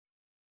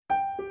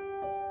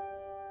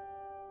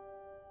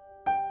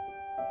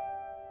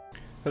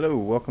Hello,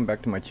 welcome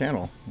back to my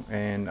channel,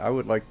 and I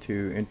would like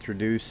to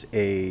introduce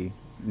a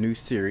new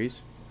series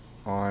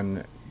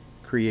on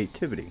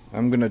creativity.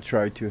 I'm going to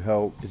try to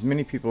help as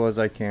many people as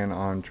I can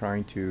on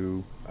trying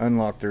to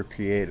unlock their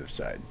creative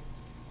side.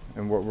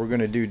 And what we're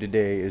going to do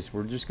today is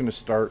we're just going to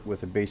start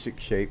with a basic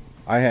shape.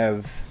 I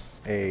have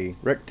a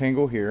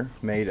rectangle here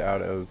made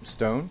out of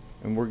stone,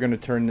 and we're going to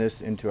turn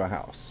this into a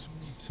house.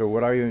 So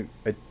what I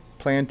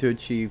plan to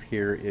achieve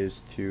here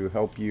is to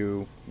help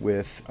you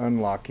with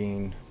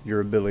unlocking your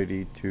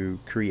ability to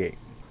create.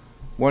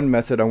 One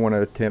method I want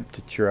to attempt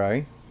to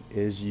try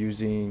is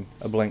using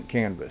a blank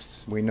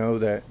canvas. We know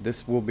that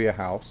this will be a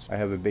house. I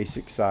have a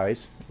basic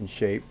size and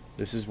shape.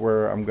 This is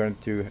where I'm going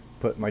to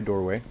put my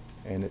doorway,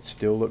 and it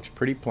still looks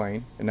pretty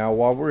plain. And now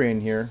while we're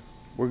in here,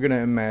 we're going to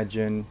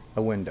imagine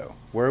a window.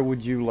 Where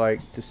would you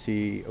like to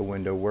see a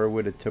window? Where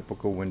would a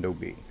typical window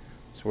be?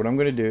 So what I'm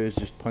going to do is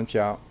just punch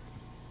out.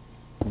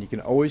 And you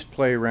can always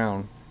play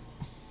around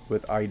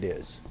with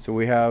ideas. So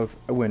we have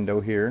a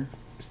window here.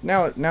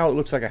 Now it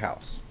looks like a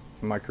house.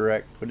 Am I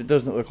correct? But it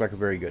doesn't look like a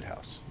very good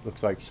house. It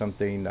looks like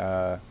something,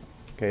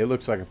 okay, it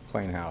looks like a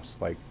plain house,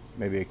 like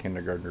maybe a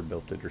kindergartner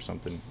built it or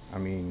something. I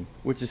mean,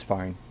 which is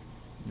fine.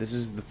 This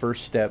is the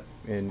first step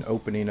in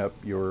opening up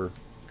your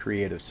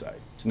creative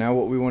side. So now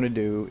what we want to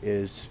do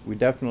is we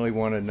definitely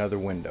want another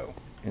window.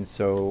 And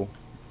so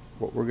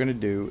what we're going to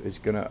do is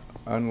going to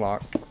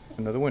unlock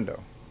another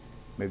window.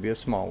 Maybe a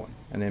small one,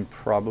 and then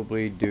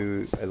probably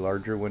do a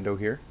larger window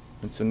here.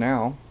 And so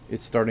now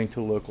it's starting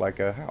to look like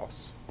a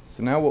house.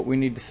 So now what we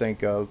need to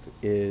think of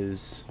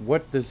is,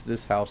 what does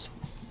this house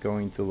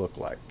going to look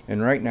like?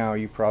 And right now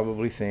you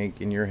probably think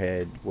in your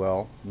head,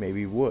 well,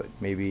 maybe wood,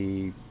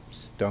 maybe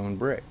stone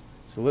brick.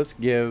 So let's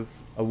give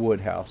a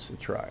wood house a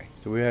try.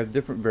 So we have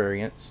different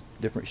variants,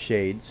 different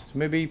shades. So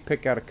maybe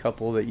pick out a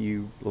couple that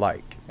you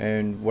like.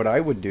 And what I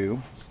would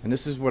do, and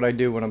this is what I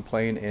do when I'm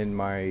playing in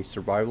my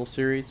survival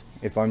series,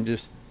 if I'm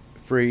just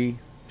free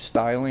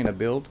styling a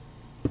build,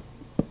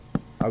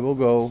 I will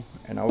go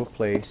and I will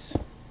place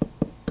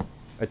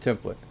a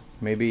template,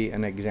 maybe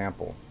an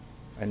example,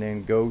 and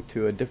then go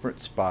to a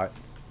different spot.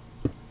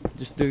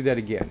 Just do that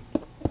again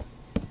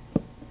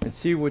and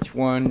see which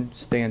one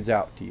stands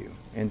out to you.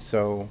 And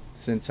so,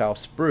 since how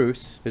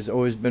spruce has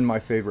always been my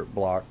favorite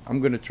block,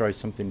 I'm going to try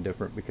something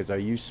different because I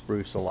use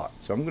spruce a lot.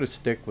 So I'm going to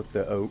stick with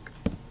the oak.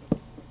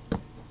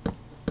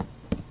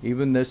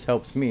 Even this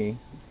helps me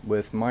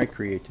with my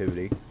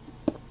creativity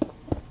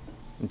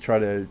and try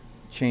to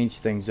change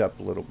things up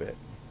a little bit.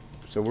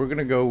 So we're going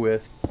to go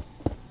with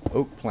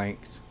oak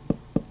planks.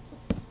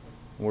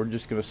 We're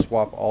just going to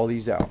swap all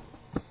these out.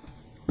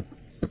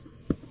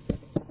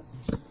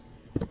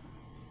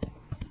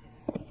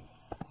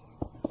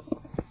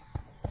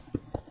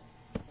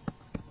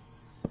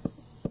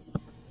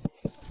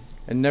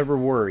 And never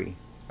worry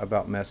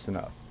about messing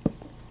up.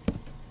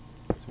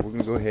 So we're going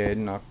to go ahead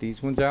and knock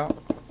these ones out.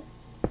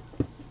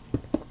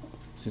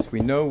 Since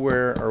we know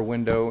where our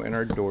window and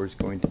our door is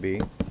going to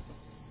be,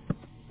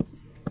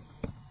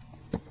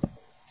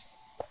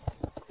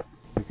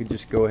 we could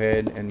just go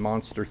ahead and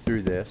monster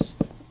through this.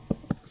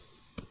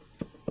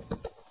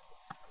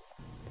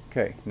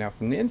 Okay, now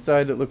from the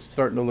inside it looks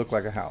starting to look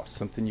like a house,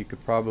 something you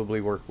could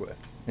probably work with.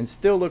 And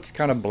still looks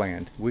kind of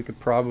bland. We could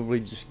probably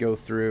just go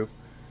through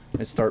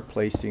and start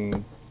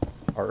placing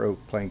our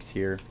oak planks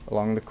here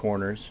along the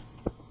corners.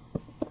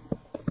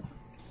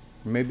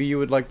 Maybe you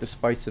would like to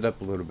spice it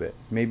up a little bit.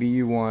 Maybe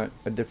you want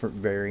a different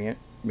variant.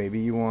 Maybe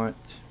you want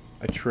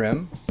a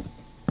trim.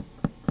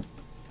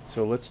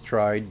 So let's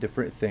try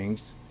different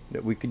things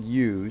that we could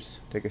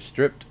use. Take a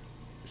stripped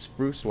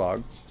spruce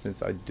log,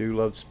 since I do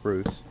love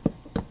spruce.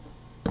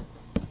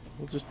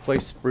 We'll just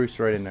place spruce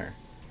right in there.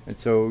 And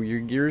so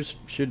your gears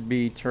should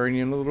be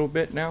turning a little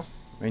bit now.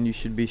 And you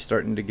should be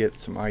starting to get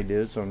some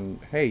ideas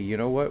on, hey, you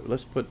know what?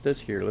 Let's put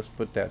this here. Let's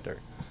put that there.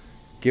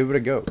 Give it a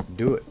go.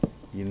 Do it.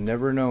 You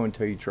never know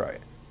until you try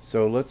it.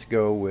 So let's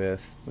go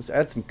with, let's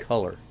add some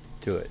color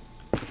to it.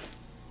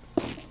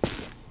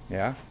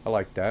 Yeah, I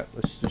like that.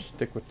 Let's just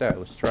stick with that.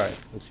 Let's try it.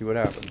 Let's see what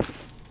happens.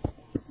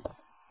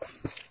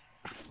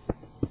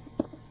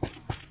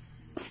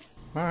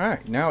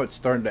 Alright, now it's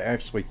starting to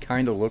actually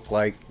kind of look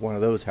like one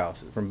of those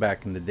houses from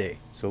back in the day.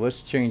 So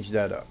let's change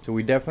that up. So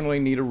we definitely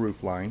need a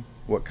roof line.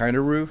 What kind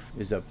of roof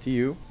is up to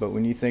you, but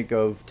when you think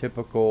of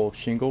typical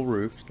shingle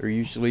roofs, they're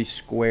usually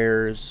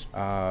squares,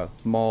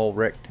 small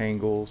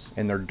rectangles,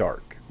 and they're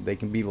dark. They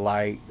can be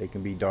light, they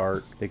can be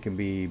dark, they can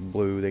be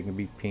blue, they can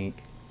be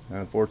pink.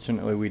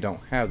 Unfortunately, we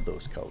don't have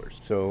those colors.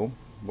 So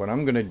what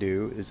I'm going to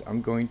do is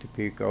I'm going to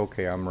pick,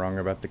 okay, I'm wrong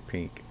about the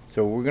pink.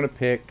 So we're going to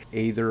pick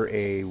either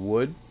a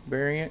wood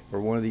variant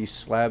or one of these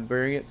slab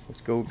variants.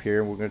 Let's go up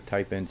here and we're going to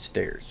type in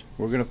stairs.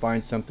 We're going to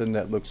find something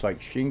that looks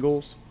like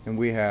shingles, and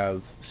we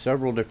have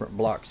several different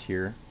blocks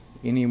here.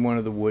 Any one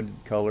of the wood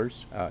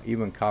colors,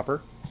 even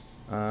copper.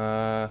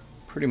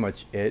 Pretty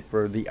much it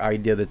for the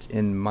idea that's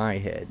in my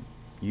head.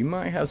 You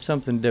might have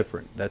something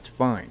different. That's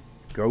fine.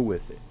 Go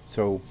with it.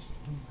 So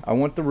I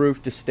want the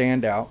roof to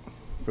stand out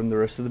from the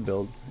rest of the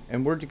build,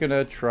 and we're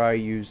gonna try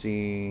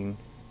using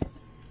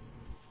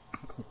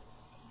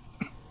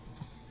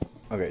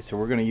Okay, so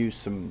we're going to use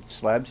some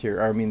slabs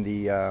here. I mean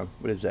the,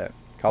 what is that?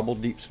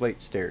 Cobbled deep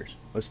slate stairs.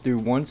 Let's do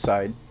one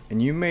side,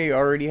 and you may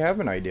already have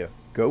an idea.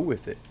 Go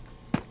with it.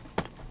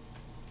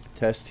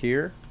 Test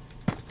here.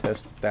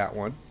 Test that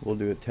one. We'll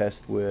do a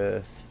test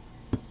with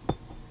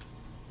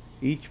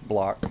each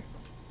block.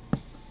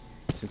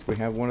 Since we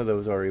have one of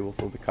those already, we'll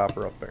throw the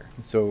copper up there.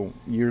 So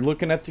you're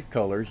looking at the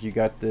colors. You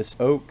got this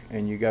oak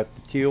and you got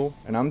the teal,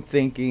 and I'm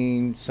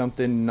thinking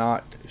something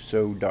not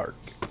so dark.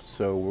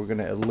 So we're going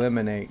to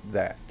eliminate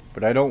that.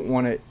 But I don't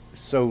want it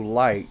so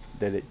light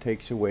that it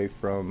takes away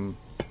from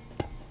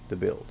the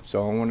build.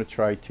 So I want to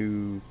try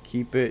to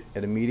keep it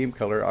at a medium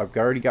color. I've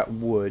already got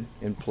wood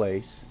in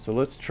place. So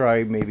let's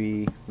try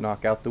maybe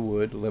knock out the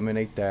wood,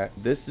 eliminate that.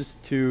 This is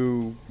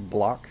to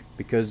block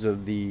because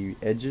of the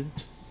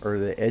edges or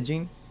the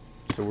edging.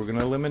 So we're going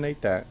to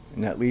eliminate that,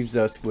 and that leaves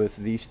us with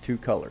these two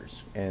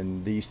colors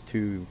and these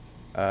two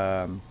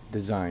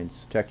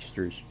designs,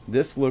 textures.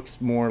 This looks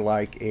more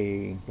like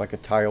a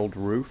tiled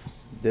roof.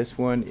 This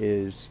one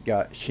is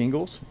got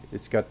shingles.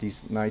 It's got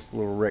these nice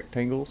little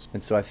rectangles,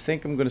 and so I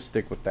think I'm going to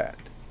stick with that.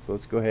 So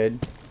let's go ahead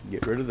and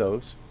get rid of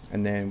those,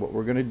 and then what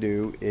we're going to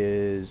do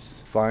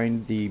is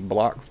find the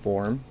block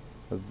form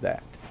of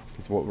that.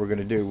 Because what we're going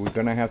to do, we're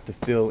going to have to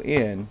fill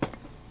in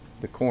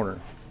the corner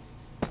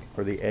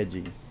or the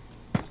edging.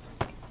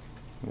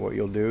 What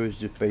you'll do is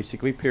just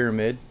basically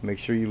pyramid. Make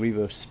sure you leave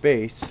a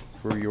space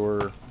for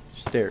your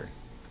stair.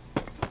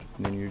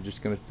 And then you're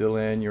just going to fill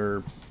in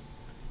your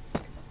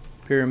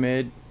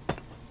pyramid.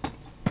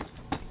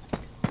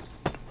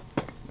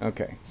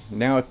 Okay.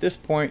 Now at this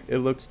point it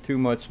looks too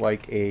much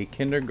like a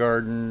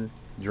kindergarten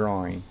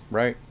drawing,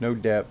 right? No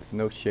depth,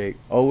 no shape.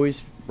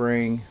 Always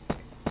bring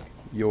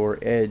your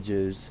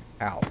edges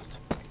out.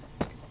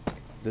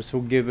 This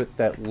will give it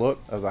that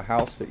look of a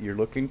house that you're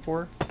looking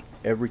for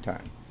every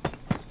time.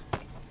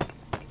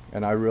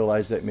 And I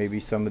realize that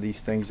maybe some of these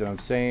things that I'm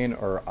saying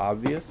are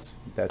obvious.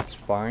 That's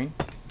fine.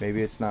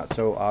 Maybe it's not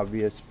so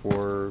obvious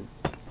for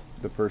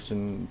the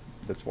person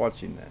that's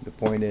watching that. The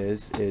point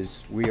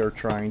is we are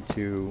trying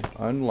to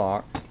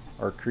unlock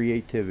our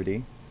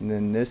creativity. And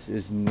then this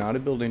is not a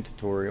building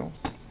tutorial.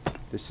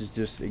 This is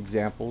just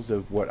examples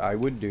of what I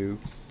would do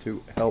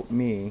to help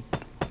me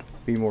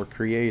be more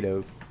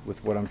creative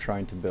with what I'm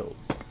trying to build.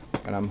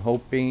 And I'm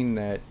hoping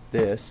that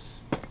this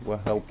will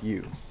help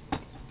you.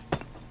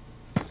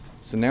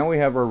 So now we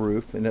have our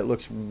roof, and it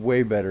looks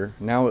way better.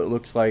 Now it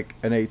looks like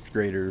an 8th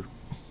grader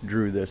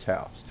drew this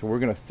house. So we're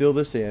going to fill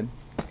this in.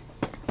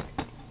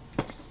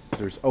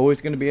 There's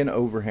always going to be an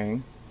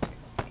overhang.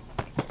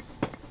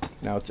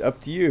 Now it's up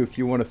to you if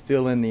you want to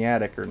fill in the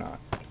attic or not.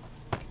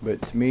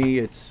 But to me,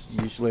 it's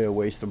usually a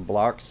waste of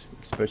blocks,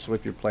 especially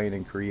if you're playing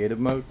in creative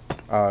mode.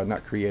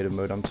 Not creative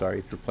mode, I'm sorry.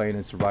 If you're playing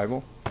in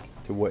survival,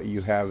 to what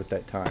you have at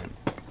that time.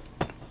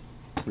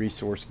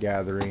 Resource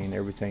gathering,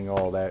 everything,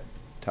 all that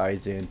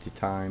ties into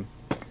time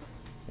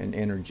and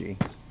energy.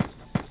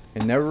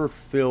 And never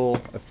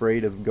feel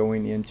afraid of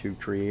going into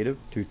creative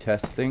to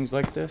test things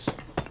like this,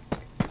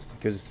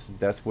 because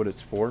that's what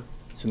it's for.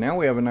 So now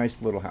we have a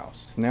nice little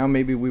house. So now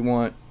maybe we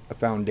want a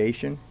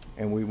foundation,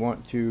 and we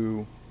want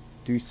to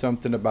do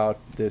something about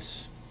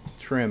this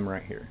trim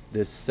right here,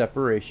 this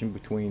separation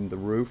between the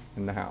roof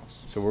and the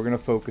house. So we're going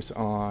to focus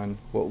on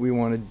what we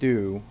want to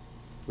do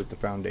with the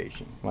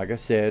foundation. Like I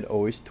said,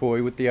 always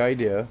toy with the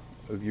idea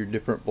of your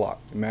different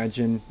blocks.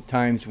 Imagine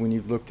times when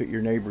you've looked at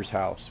your neighbor's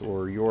house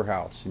or your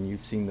house and you've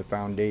seen the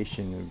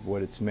foundation of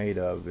what it's made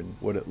of and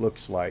what it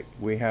looks like.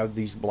 We have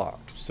these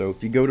blocks. So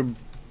if you go to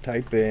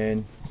type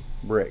in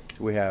brick,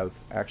 we have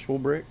actual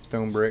brick,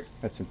 stone brick.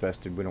 That's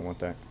infested. We don't want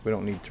that. We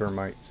don't need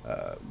termites.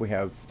 We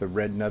have the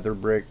red nether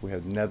brick, we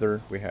have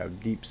nether, we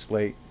have deep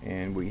slate,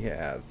 and we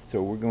have,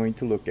 so we're going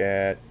to look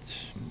at,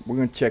 we're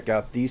going to check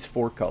out these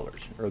 4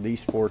 colors or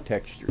these 4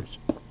 textures.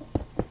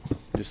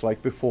 Just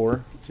like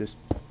before, just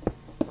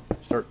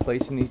start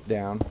placing these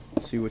down,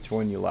 see which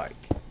one you like.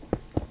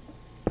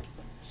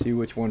 See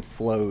which one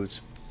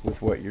flows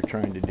with what you're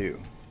trying to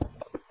do.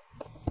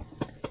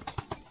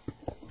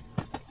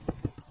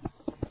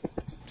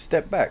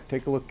 Step back,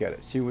 take a look at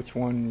it, see which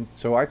one.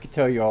 So I could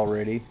tell you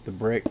already, the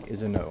brick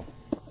is a no.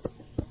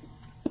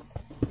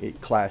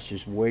 It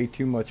clashes way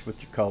too much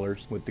with your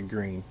colors, with the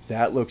green.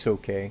 That looks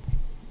okay.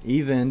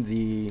 Even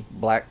the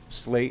black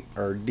slate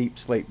or deep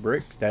slate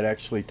bricks, that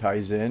actually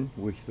ties in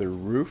with the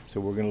roof, so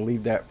we're going to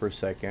leave that for a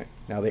second.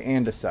 Now the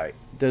andesite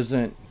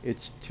doesn't,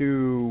 it's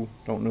too,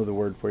 don't know the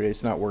word for it,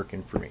 it's not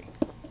working for me.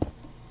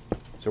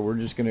 So we're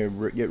just going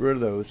to get rid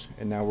of those,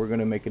 and now we're going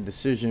to make a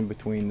decision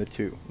between the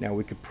two. Now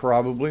we could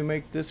probably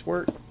make this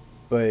work,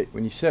 but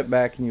when you sit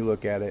back and you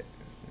look at it,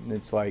 and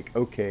it's like,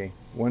 okay,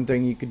 one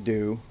thing you could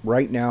do,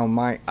 right now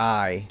my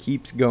eye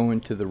keeps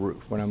going to the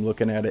roof when I'm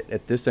looking at it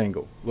at this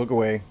angle. Look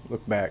away,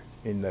 look back,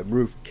 and the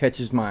roof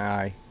catches my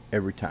eye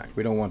every time.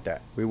 We don't want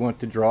that. We want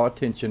to draw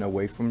attention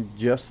away from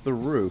just the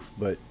roof,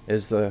 but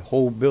as the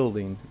whole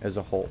building as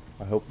a whole.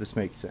 I hope this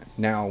makes sense.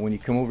 Now when you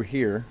come over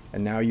here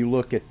and now you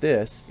look at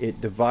this,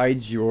 it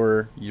divides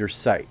your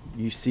sight.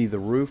 You see the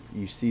roof,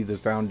 you see the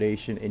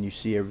foundation, and you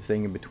see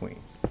everything in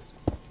between.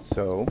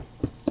 So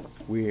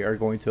we are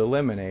going to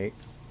eliminate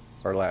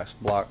our last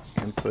block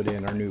and put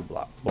in our new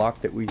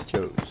block that we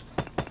chose.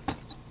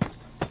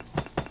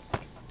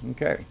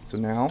 Okay, so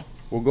now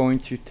we're going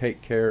to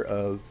take care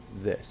of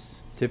this.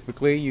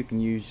 Typically you can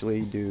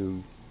usually do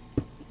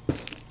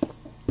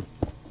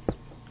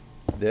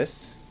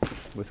this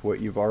with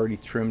what you've already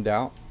trimmed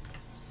out,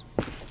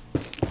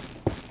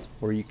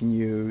 or you can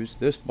use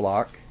this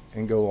block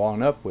and go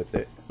on up with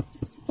it.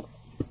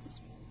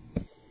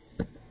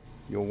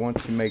 You'll want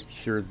to make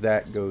sure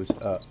that goes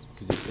up,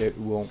 because it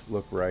won't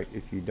look right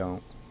if you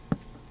don't.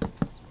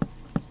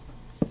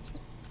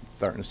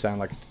 Starting to sound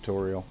like a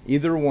tutorial.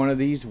 Either one of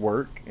these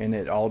work, and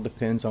it all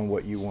depends on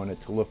what you want it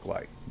to look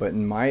like. But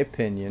in my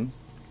opinion,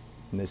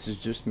 and this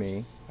is just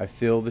me, I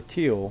feel the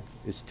teal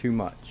is too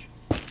much.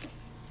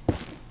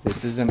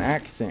 This is an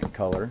accent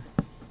color,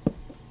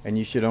 and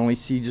you should only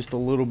see just a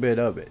little bit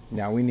of it.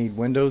 Now we need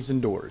windows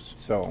and doors.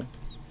 So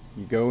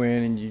you go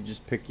in and you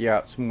just pick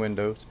out some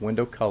windows,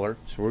 window color.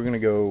 So we're gonna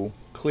go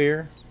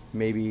clear,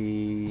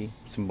 maybe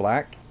some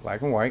black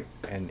and white,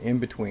 and in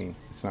between.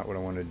 It's not what I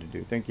wanted to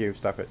do. Thank you,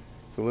 stop it.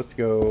 So let's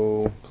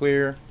go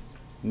clear.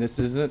 And this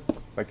isn't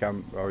like I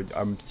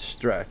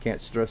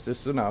can't stress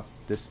this enough.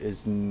 This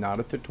is not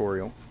a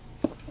tutorial.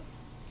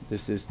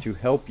 This is to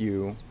help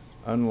you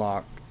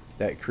unlock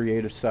that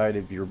creative side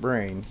of your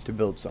brain to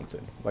build something.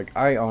 Like,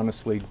 I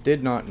honestly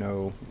did not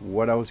know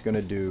what I was going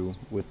to do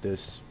with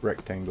this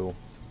rectangle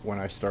when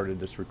I started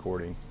this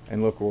recording,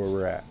 and look where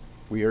we're at.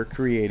 We are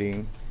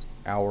creating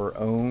our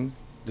own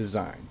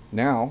design.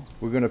 Now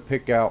we're going to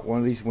pick out one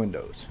of these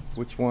windows.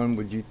 Which one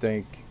would you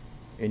think,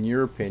 in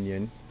your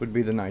opinion, would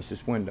be the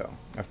nicest window?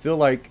 I feel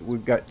like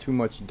we've got too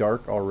much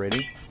dark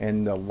already,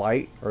 and the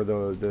light, or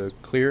the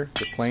clear,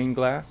 the plain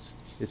glass,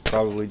 is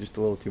probably just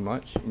a little too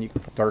much, and you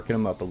can darken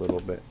them up a little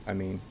bit.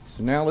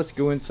 So now let's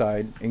go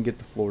inside and get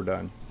the floor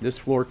done. This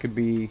floor could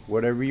be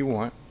whatever you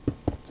want.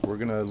 So we're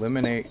going to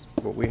eliminate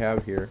what we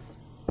have here.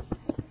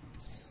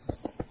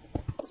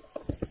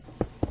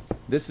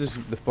 This is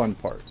the fun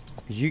part,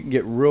 because you can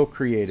get real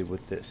creative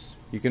with this.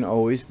 You can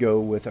always go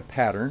with a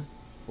pattern,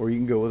 or you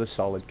can go with a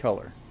solid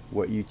color.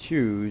 What you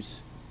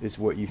choose is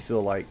what you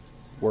feel like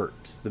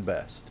works the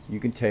best. You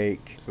can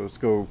take, so let's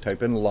go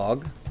type in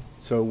log.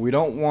 So we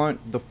don't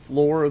want the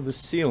floor of the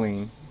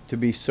ceiling to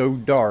be so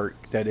dark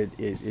that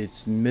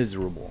it's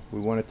miserable.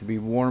 We want it to be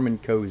warm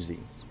and cozy.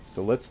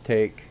 So let's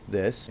take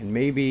this and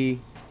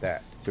maybe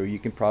that. So you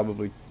can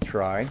probably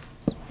try,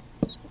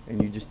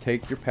 and you just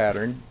take your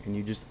pattern and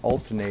you just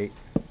alternate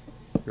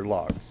your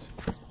logs.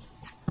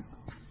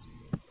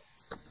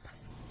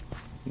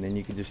 And then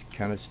you can just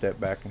kind of step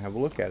back and have a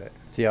look at it.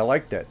 See, I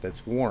like that.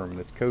 That's warm,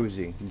 that's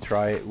cozy. You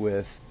try it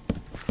with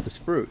the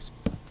spruce.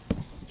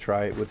 You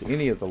try it with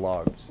any of the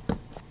logs.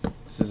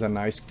 This is a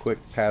nice quick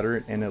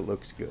pattern and it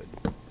looks good.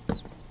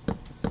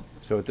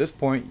 So at this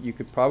point you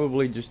could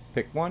probably just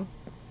pick one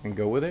and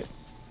go with it,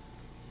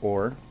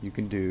 or you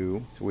can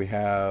do, so we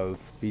have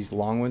these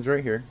long ones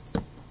right here.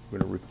 We're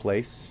going to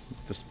replace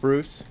the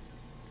spruce,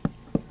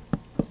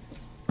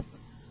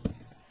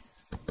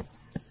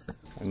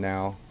 and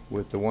now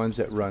with the ones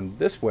that run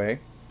this way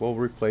we'll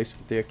replace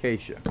with the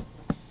acacia.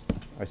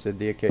 I said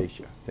the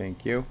acacia,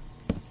 thank you.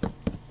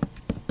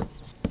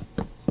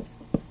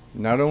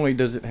 Not only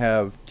does it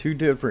have two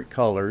different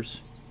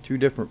colors, two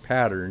different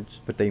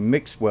patterns, but they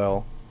mix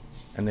well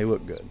and they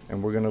look good,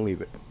 and we're going to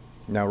leave it.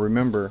 Now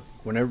remember,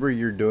 whenever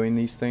you're doing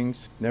these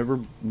things,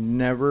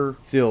 never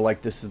feel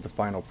like this is the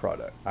final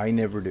product. I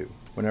never do.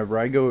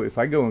 Whenever if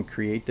I go and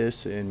create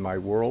this in my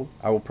world,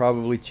 I will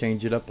probably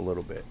change it up a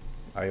little bit.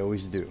 I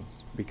always do,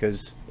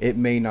 because it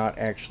may not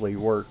actually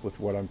work with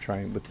what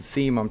with the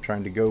theme I'm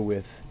trying to go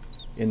with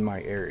in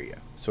my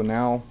area. So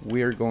now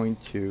we are going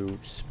to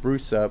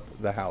spruce up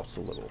the house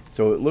a little.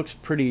 So it looks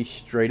pretty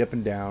straight up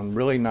and down,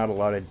 really not a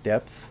lot of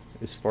depth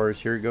as far as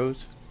here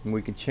goes. And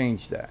we can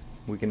change that.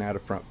 We can add a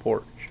front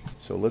porch.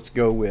 So let's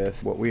go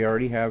with what we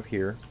already have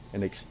here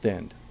and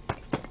extend.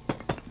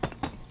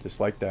 Just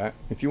like that.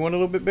 If you want a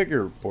little bit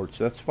bigger porch,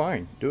 that's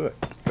fine. Do it.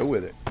 Go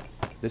with it.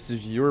 This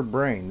is your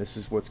brain. This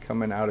is what's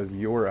coming out of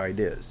your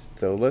ideas.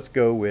 So let's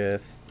go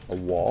with a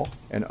wall,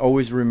 and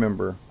always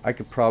remember, I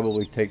could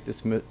probably take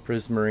this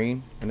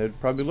prismarine and it'd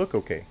probably look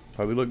okay,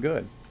 probably look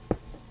good,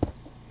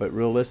 but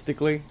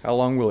realistically, how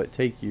long will it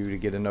take you to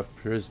get enough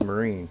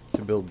prismarine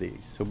to build these?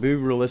 So be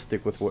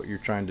realistic with what you're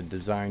trying to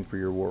design for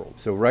your world.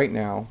 So right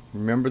now,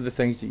 remember the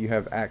things that you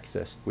have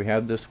access. We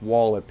have this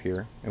wall up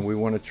here, and we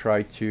want to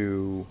try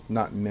to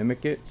not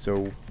mimic it,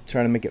 so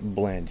trying to make it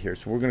blend here.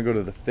 So we're going to go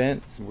to the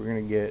fence, we're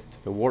going to get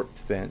the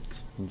warped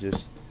fence, and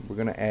we're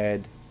going to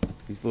add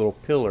these little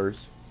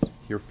pillars to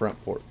your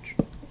front porch.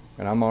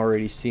 And I'm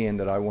already seeing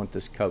that I want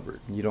this covered.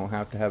 You don't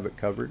have to have it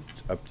covered,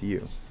 it's up to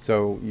you.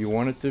 So you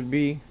want it to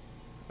be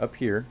up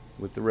here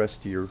with the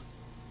rest of your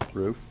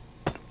roof.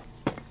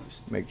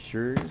 Just make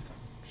sure,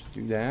 just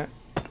do that.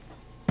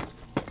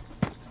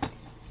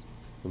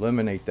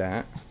 Eliminate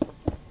that.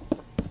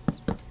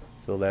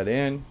 Fill that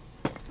in.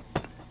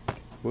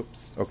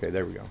 Whoops, okay,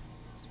 there we go.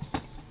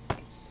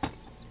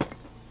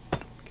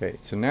 Okay,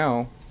 so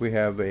now we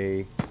have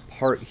a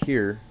part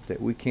here that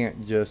we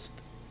can't just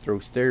throw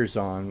stairs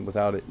on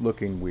without it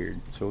looking weird.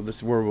 So this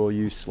is where we'll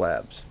use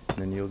slabs. And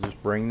then you'll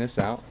just bring this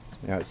out.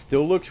 Now it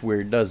still looks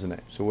weird, doesn't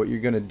it? So what you're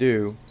gonna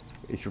do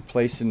is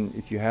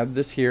if you have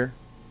this here,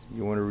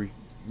 you want to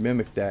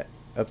mimic that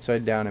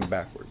upside down and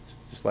backwards,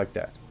 just like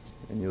that.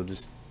 And you'll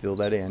just fill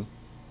that in.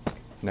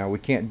 Now we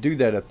can't do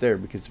that up there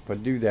because if I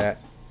do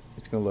that,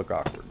 it's gonna look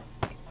awkward.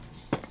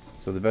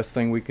 So the best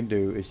thing we can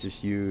do is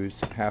just use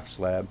half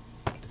slab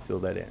to fill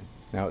that in.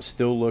 Now it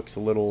still looks a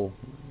little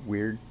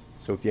weird,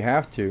 so if you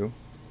have to,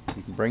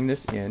 you can bring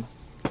this in,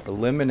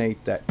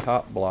 eliminate that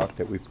top block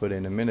that we put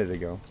in a minute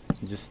ago,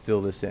 and just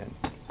fill this in.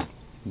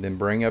 And then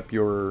bring up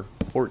your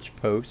porch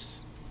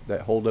posts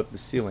that hold up the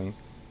ceiling.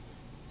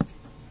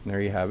 And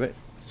there you have it.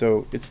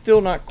 So it's still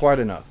not quite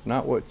enough,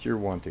 not what you're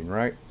wanting,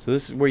 right? So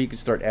this is where you can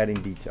start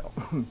adding detail.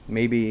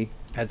 Maybe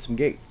add some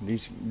gate.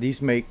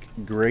 These make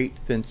great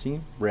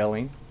fencing,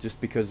 railing,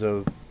 just because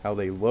of how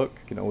they look.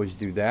 You can always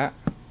do that.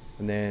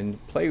 And then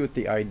play with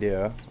the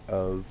idea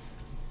of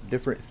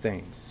different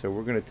things. So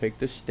we're going to take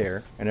this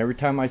stair, and every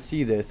time I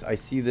see this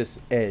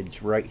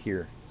edge right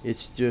here.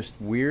 It's just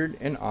weird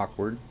and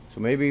awkward. So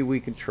maybe we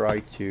can try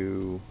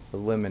to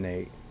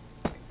eliminate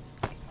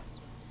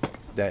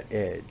that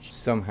edge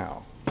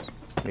somehow.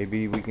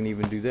 Maybe we can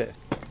even do this.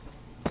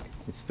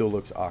 It still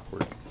looks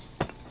awkward.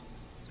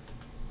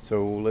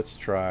 So let's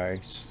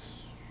try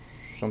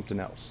something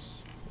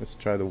else. Let's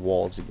try the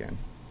walls again.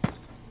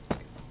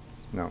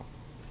 No.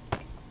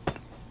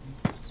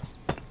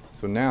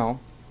 So now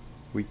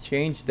we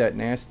changed that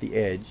nasty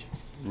edge,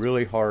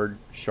 really hard,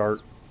 sharp.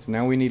 So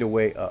now we need a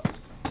way up.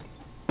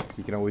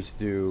 You can always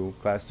do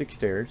classic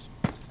stairs,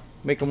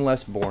 make them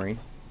less boring,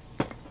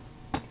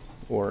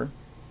 or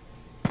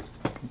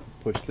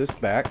push this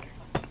back,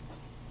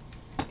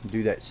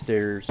 do that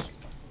stairs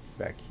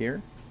back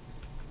here.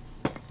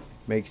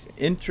 Makes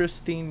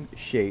interesting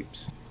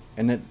shapes,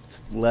 and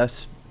it's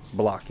less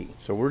blocky.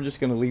 So we're just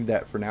going to leave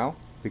that for now,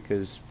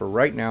 because for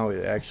right now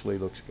it actually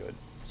looks good.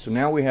 So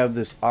now we have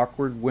this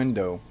awkward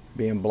window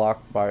being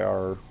blocked by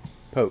our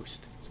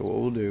post. So what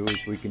we'll do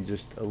is we can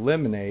just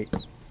eliminate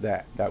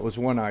that. That was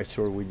one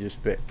eyesore we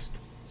just fixed.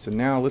 So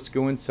now let's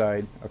go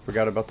inside. I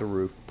forgot about the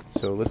roof.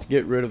 So let's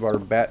get rid of our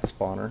bat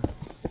spawner.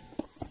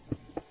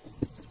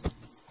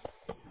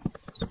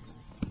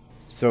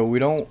 So we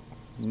don't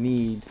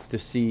need to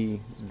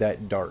see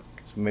that dark.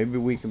 So maybe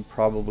we can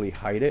probably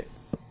hide it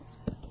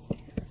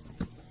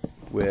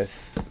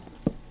with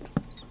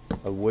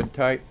a wood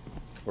type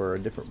or a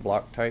different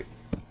block type.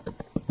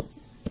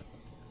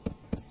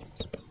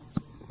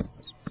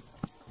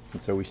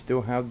 And so we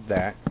still have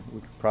that. We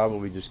could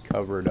probably just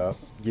cover it up.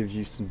 Gives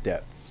you some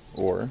depth.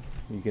 Or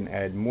you can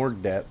add more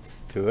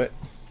depth to it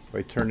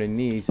by turning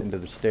these into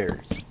the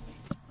stairs.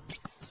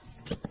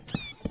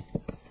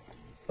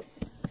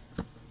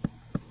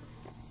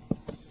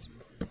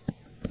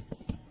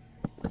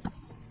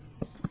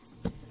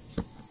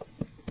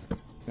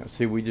 Now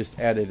see, we just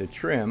added a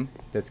trim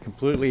that's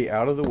completely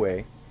out of the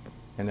way,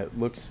 and it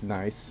looks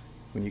nice.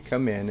 When you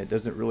come in, it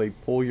doesn't really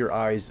pull your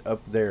eyes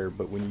up there,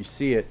 but when you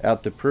see it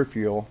out the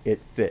peripheral,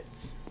 it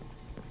fits.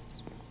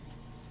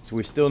 So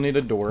we still need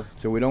a door.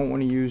 So we don't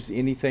want to use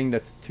anything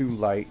that's too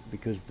light,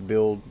 because the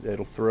build,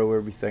 it'll throw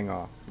everything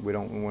off. We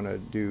don't want to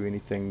do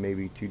anything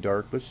maybe too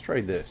dark. Let's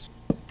try this.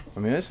 I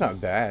mean, it's not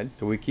bad.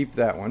 So we keep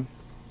that one.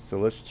 So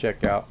let's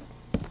check out.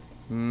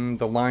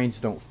 The lines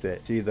don't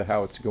fit. See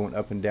how it's going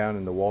up and down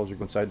and the walls are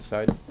going side to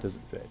side?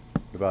 Doesn't fit.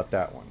 What about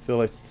that one? I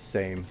feel it's the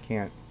same.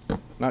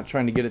 Not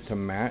trying to get it to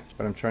match,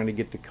 but I'm trying to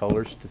get the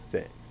colors to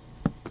fit.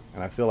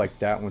 And I feel like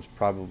that one's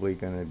probably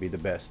going to be the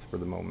best for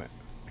the moment,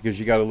 because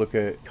you got to look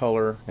at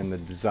color and the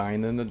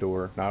design in the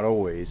door, not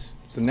always.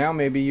 So now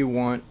maybe you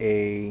want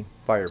a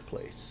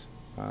fireplace.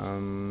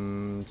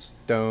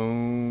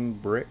 Stone,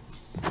 brick.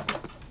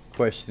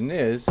 Question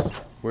is,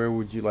 where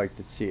would you like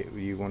to see it?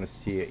 Would you want to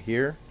see it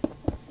here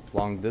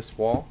along this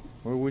wall,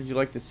 or would you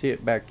like to see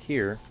it back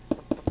here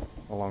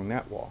along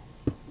that wall?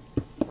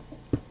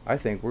 I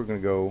think we're going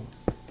to go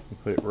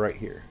and put it right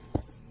here.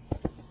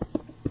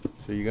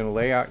 So you're going to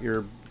lay out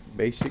your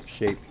basic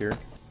shape here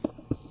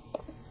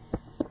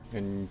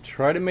and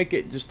try to make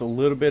it just a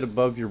little bit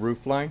above your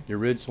roof line, your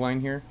ridge line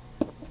here,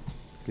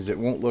 because it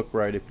won't look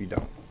right if you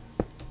don't.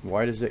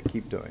 Why does it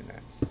keep doing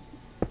that?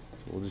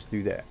 So we'll just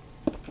do that.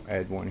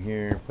 Add one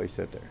here, place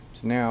that there.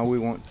 So now we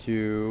want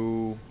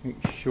to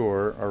make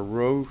sure our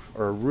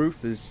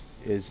roof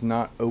is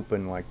not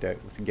open like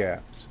that with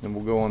gaps. Then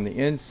we'll go on the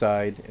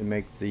inside and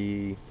make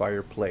the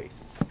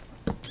fireplace.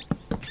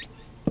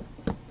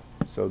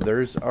 So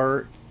there's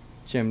our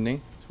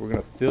chimney. So we're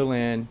going to fill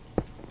in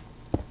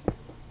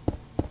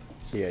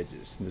the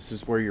edges. And this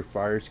is where your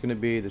fire is going to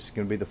be. This is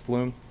going to be the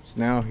flume.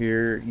 So now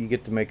here you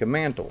get to make a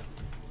mantle.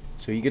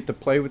 So you get to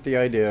play with the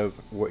idea of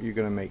what you're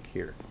going to make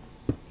here.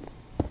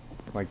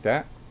 Like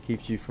that.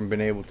 Keeps you from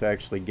being able to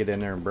actually get in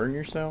there and burn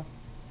yourself,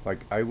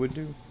 like I would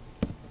do.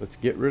 Let's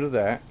get rid of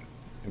that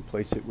and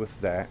place it with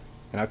that.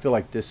 And I feel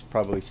like this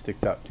probably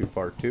sticks out too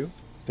far too.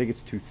 I think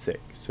it's too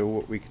thick. So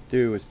what we could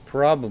do is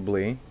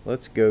probably,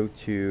 let's go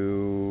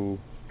to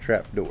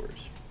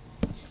trapdoors.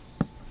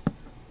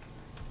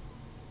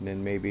 And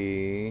then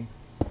maybe,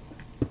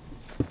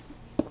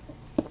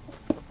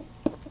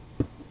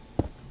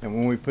 and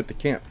when we put the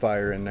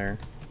campfire in there,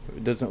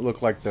 it doesn't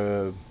look like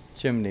the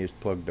chimney is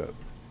plugged up.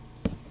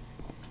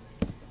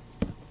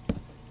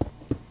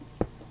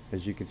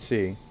 As you can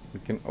see, we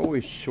can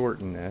always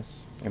shorten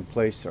this and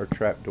place our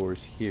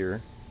trapdoors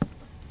here.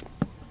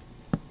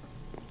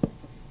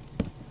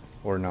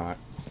 Or not.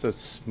 It's a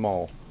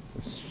small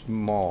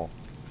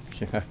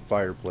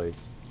fireplace.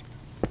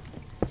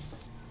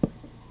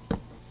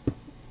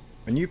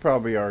 And you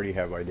probably already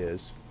have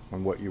ideas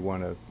on what you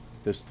want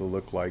this to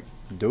look like.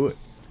 Do it.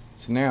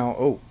 So now,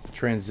 oh,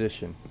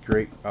 transition.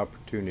 Great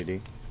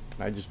opportunity.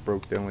 I just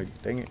broke the only,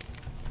 dang it.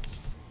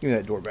 Give me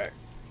that door back.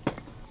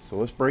 So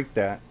let's break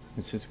that.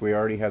 And since we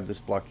already have this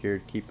block here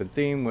to keep in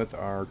theme with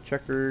our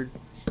checkered,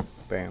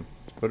 bam.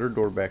 Let's put our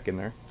door back in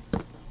there.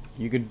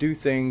 You can do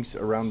things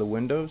around the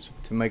windows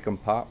to make them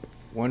pop.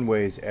 One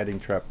way is adding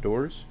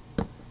trapdoors,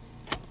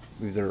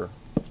 either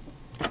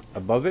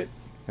above it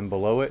and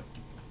below it,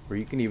 or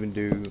you can even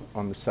do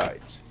on the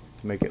sides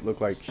to make it look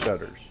like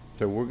shutters.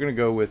 So we're going to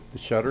go with the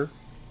shutter.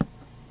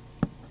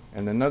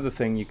 And another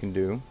thing you can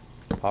do,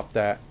 pop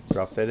that,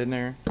 drop that in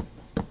there,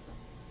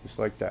 just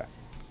like that.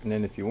 And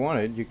then if you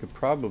wanted, you could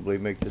probably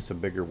make this a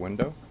bigger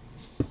window.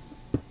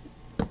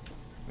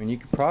 And you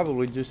could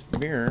probably just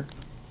mirror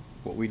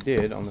what we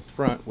did on the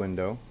front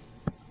window.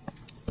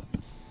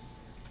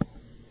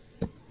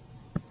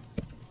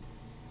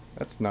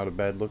 That's not a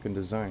bad looking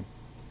design.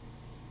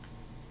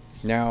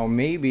 Now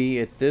maybe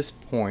at this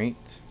point,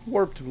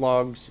 warped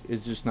logs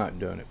is just not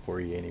doing it for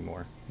you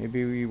anymore.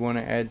 Maybe we want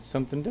to add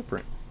something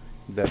different.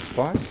 That's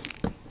fine.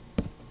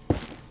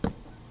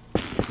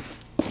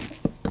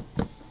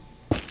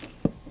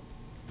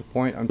 The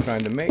point I'm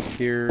trying to make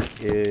here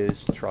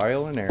is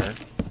trial and error.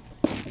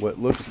 What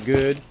looks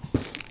good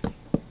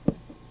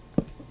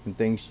and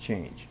things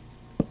change.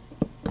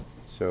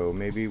 So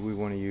maybe we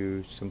want to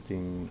use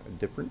something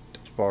different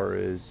as far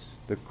as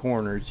the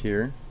corners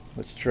here.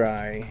 Let's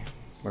try,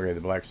 okay,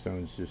 the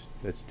blackstone's just,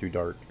 that's too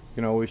dark. You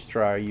can always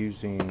try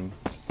using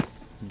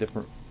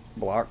different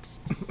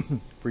blocks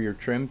for your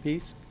trim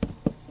piece.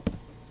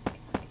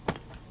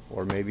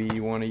 Or maybe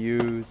you want to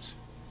use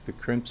the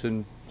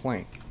crimson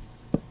plank.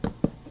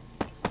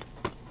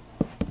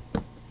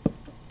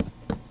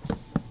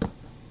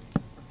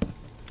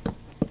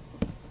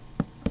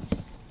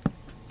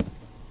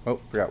 Oh,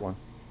 forgot one.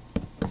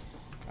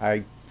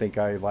 I think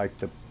I like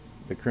the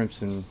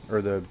crimson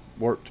or the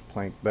warped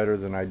plank better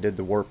than I did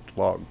the warped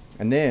log.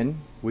 And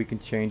then we can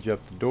change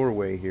up the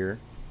doorway here.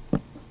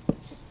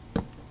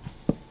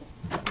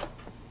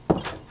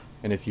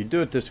 And if you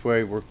do it this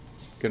way, we're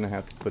gonna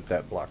have to put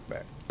that block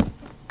back.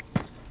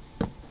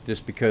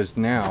 Just because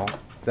now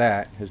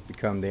that has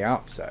become the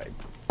outside.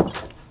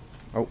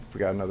 Oh,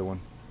 forgot another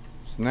one.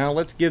 So now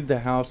let's give the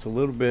house a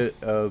little bit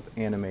of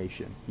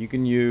animation. You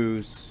can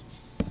use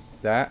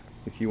that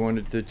if you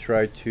wanted to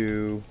try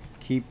to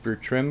keep your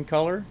trim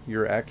color,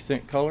 your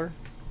accent color.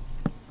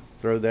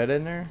 Throw that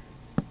in there.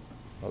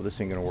 Oh,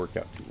 this ain't gonna work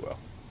out too well.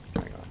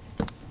 Hang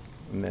on.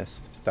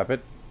 Missed. Stop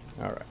it.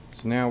 Alright.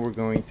 So now we're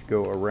going to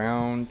go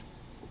around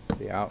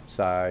the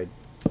outside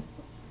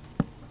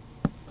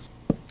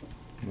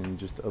and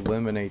just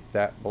eliminate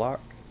that block.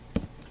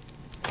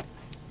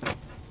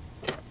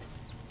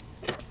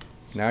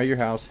 Now your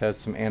house has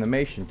some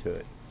animation to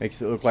it.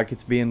 Makes it look like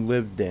it's being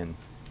lived in.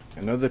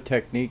 Another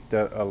technique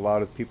that a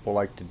lot of people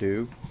like to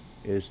do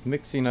is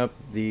mixing up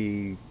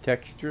the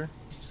texture.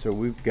 So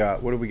we've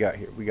got, what do we got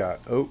here? We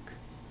got oak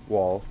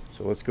walls.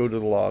 So let's go to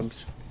the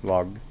logs.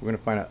 Log. We're going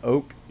to find an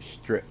oak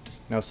stripped.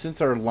 Now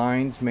since our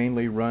lines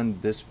mainly run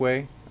this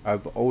way,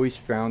 I've always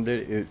found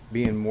it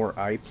being more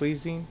eye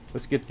pleasing.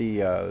 Let's get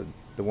the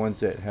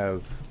ones that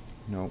have,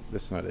 no,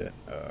 that's not it.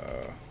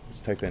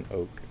 Let's type in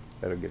oak.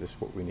 That'll get us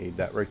what we need.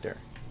 That right there.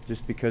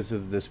 Just because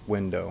of this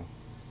window.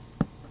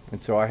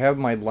 And so I have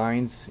my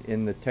lines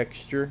in the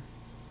texture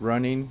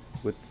running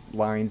with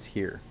lines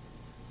here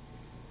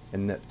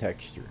in that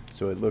texture.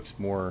 So it looks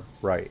more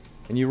right.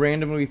 And you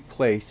randomly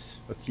place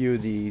a few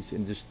of these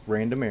in just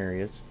random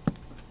areas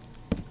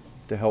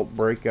to help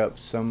break up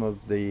some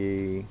of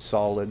the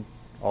solid,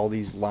 all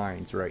these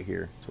lines right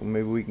here. So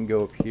maybe we can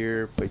go up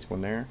here, place one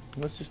there.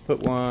 Let's just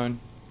put one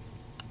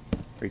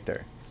right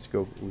there. Let's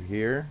go over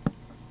here,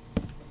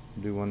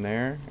 do one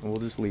there, and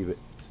we'll just leave it.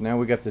 So now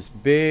we got this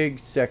big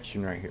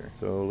section right here.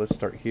 So let's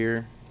start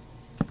here,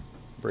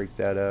 break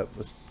that up.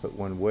 Let's put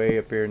one way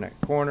up here in that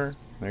corner.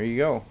 There you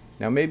go.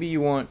 Now maybe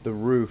you want the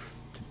roof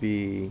to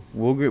be,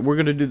 we're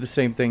going to do the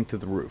same thing to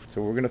the roof.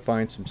 So we're going to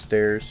find some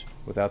stairs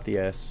without the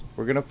S.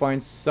 We're going to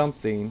find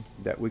something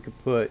that we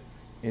could put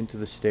into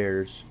the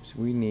stairs. So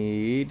we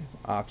need,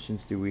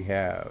 options do we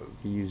have?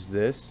 We use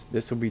this.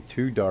 This will be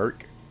too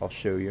dark. I'll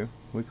show you.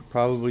 We could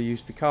probably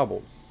use the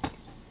cobbled.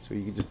 So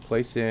you can just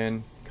place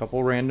in a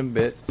couple random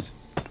bits.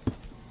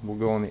 We'll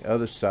go on the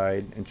other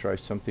side and try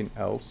something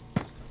else.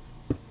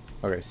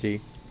 Okay, see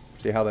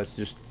how that's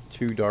just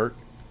too dark?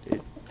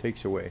 It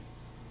takes away.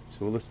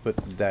 So let's put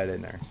that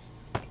in there.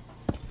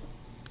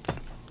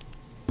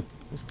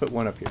 Let's put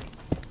one up here.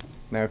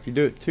 Now if you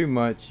do it too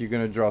much, you're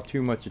going to draw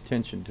too much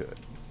attention to it.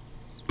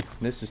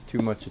 And this is too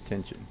much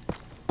attention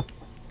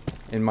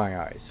in my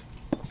eyes,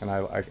 and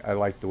I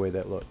like the way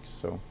that looks.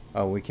 So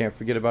we can't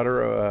forget about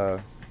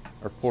our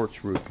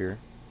porch roof here.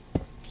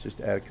 Let's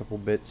just add a couple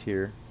bits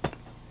here.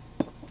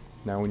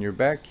 Now when you're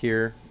back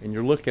here and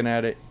you're looking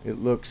at it,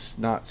 it looks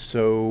not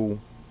so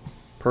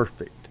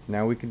perfect.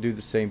 Now we can do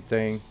the same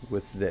thing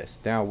with this.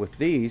 Now with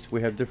these,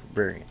 we have different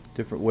variants,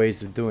 different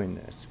ways of doing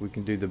this. We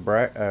can do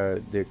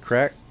the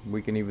crack.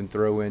 We can even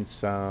throw in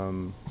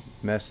some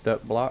messed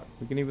up block.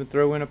 We can even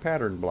throw in a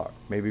pattern block.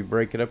 Maybe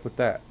break it up with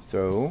that.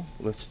 So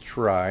let's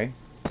try.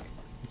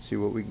 Let's see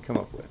what we can come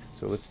up with.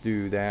 So let's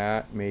do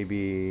that.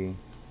 Maybe,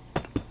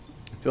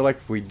 I feel like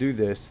if we do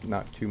this,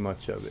 not too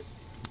much of it.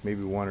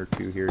 Maybe one or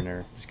two here and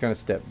there. Just kind of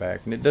step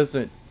back. And it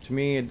doesn't, to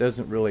me, it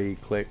doesn't really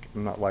click.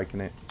 I'm not liking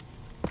it.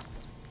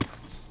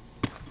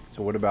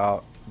 So what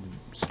about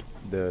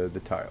the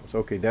tiles?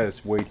 Okay, that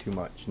is way too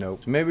much.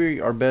 Nope. So maybe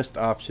our best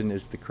option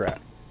is the crack.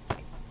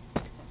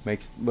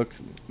 Makes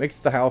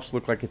the house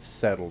look like it's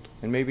settled.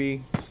 And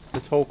maybe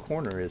this whole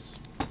corner is.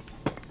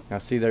 Now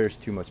see, there's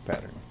too much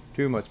pattern.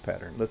 Too much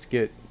pattern. Let's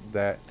get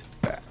that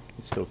back.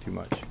 It's still too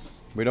much.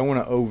 We don't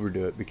want to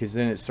overdo it because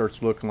then it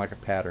starts looking like a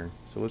pattern.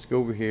 So let's go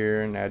over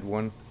here and add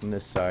one on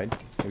this side.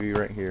 Maybe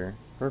right here.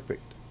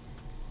 Perfect.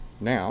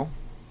 Now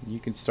you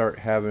can start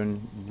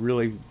having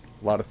really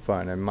a lot of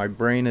fun, and my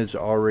brain is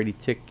already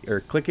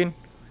clicking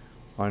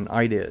on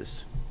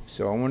ideas.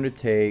 So I want to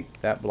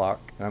take that block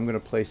and I'm going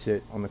to place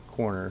it on the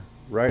corner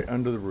right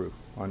under the roof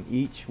on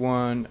each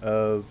one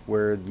of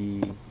where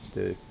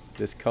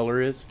this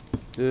color is,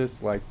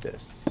 just like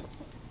this.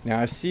 Now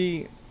I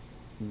see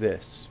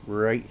this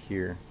right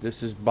here.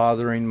 This is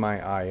bothering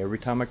my eye every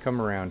time I come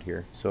around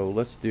here. So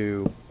let's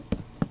do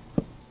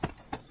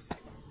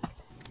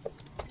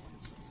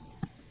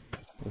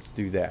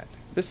that.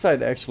 This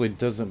side actually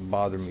doesn't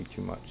bother me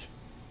too much,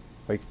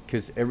 like,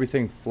 because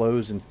everything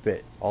flows and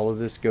fits. All of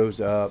this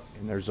goes up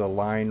and there's a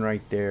line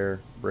right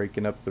there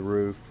breaking up the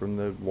roof from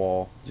the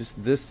wall.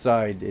 Just this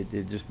side,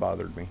 it just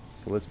bothered me.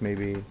 So let's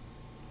maybe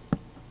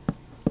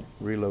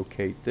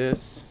relocate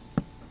this.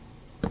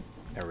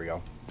 There we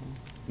go.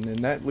 And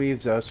then that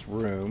leaves us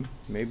room.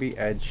 Maybe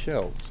add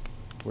shelves.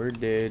 Where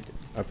did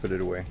I put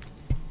it away?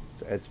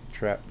 So add some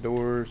trap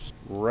doors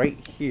right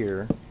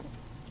here.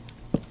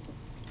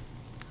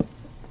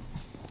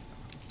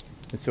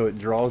 And so it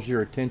draws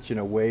your attention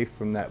away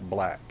from that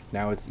black.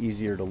 Now it's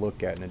easier to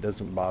look at and it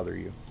doesn't bother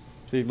you.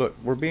 See, look,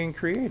 we're being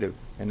creative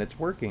and it's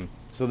working.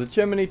 So the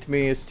chimney to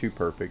me is too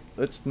perfect.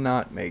 Let's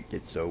not make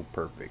it so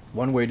perfect.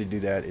 One way to do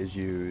that is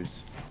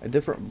use a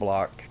different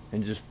block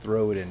and just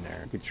throw it in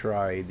there. We could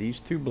try these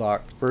two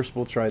blocks. First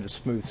we'll try the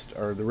smooth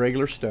or the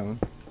regular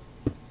stone.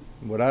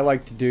 What I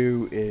like to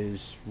do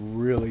is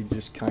really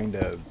just kind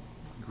of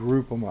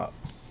group them up.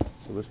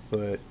 So let's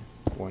put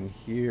one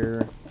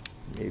here.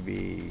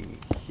 Maybe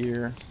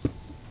here,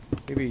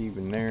 maybe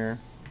even there,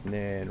 and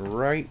then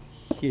right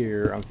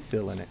here I'm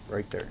filling it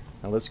right there.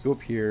 Now let's go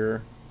up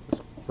here,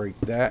 let's break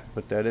that,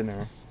 put that in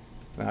there.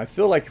 Now I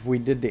feel like if we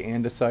did the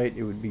andesite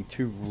it would be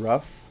too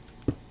rough.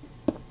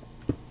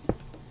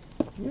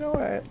 You know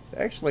what,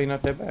 actually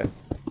not that bad.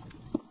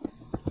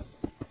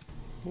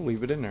 We'll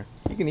leave it in there.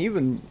 You can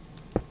even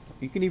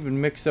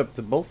mix up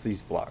to both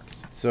these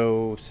blocks.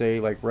 So say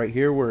like right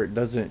here where it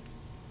doesn't,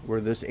 where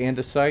this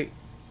andesite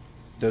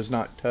does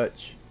not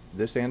touch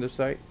this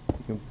andesite,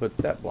 you can put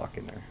that block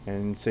in there.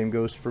 And same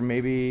goes for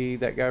maybe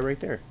that guy right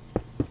there.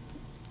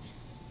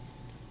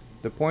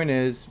 The point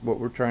is, what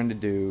we're trying to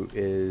do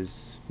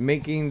is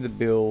making the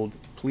build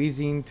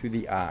pleasing to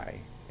the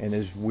eye. And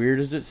as weird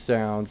as it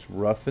sounds,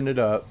 roughing it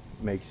up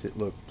makes it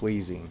look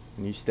pleasing.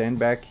 And you stand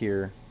back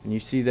here and you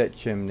see that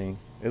chimney,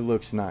 it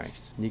looks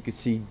nice. You can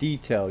see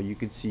detail, you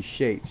can see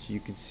shapes,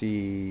 you can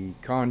see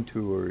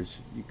contours,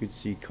 you can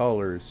see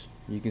colors,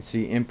 you can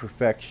see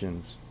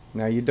imperfections.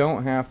 Now you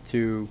don't have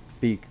to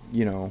be,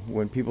 you know,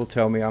 when people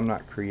tell me I'm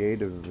not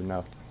creative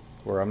enough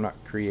or I'm not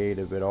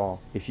creative at all.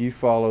 If you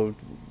followed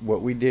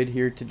what we did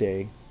here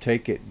today,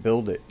 take it,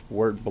 build it,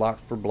 work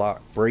block for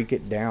block, break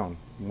it down.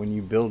 When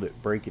you build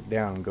it, break it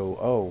down and go,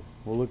 oh,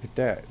 well look at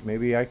that.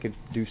 Maybe I could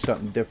do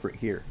something different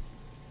here.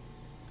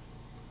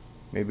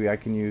 Maybe I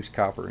can use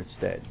copper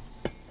instead.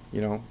 You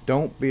know,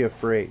 don't be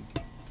afraid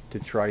to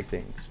try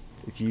things.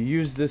 If you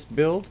use this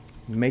build,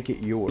 make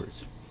it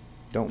yours.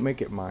 Don't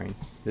make it mine.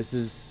 This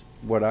is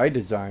what I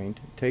designed.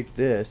 Take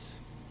this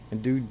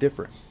and do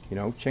different. You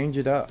know, change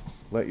it up.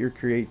 Let your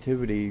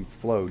creativity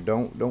flow.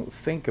 Don't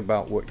think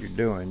about what you're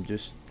doing.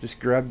 Just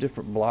grab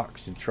different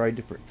blocks and try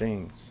different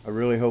things. I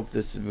really hope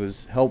this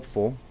was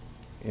helpful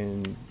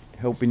in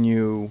helping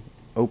you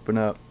open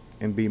up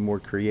and be more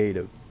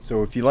creative.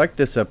 So if you like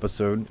this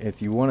episode,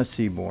 if you want to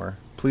see more,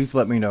 please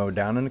let me know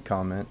down in the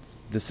comments.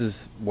 This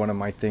is one of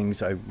my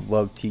things I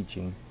love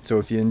teaching. So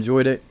if you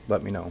enjoyed it,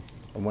 let me know.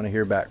 I want to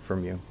hear back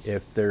from you.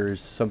 If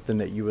there's something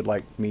that you would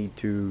like me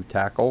to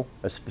tackle,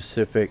 a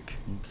specific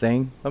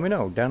thing, let me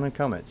know down in the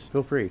comments.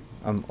 Feel free.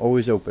 I'm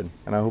always open.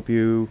 And I hope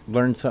you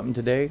learned something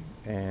today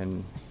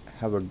and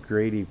have a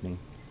great evening.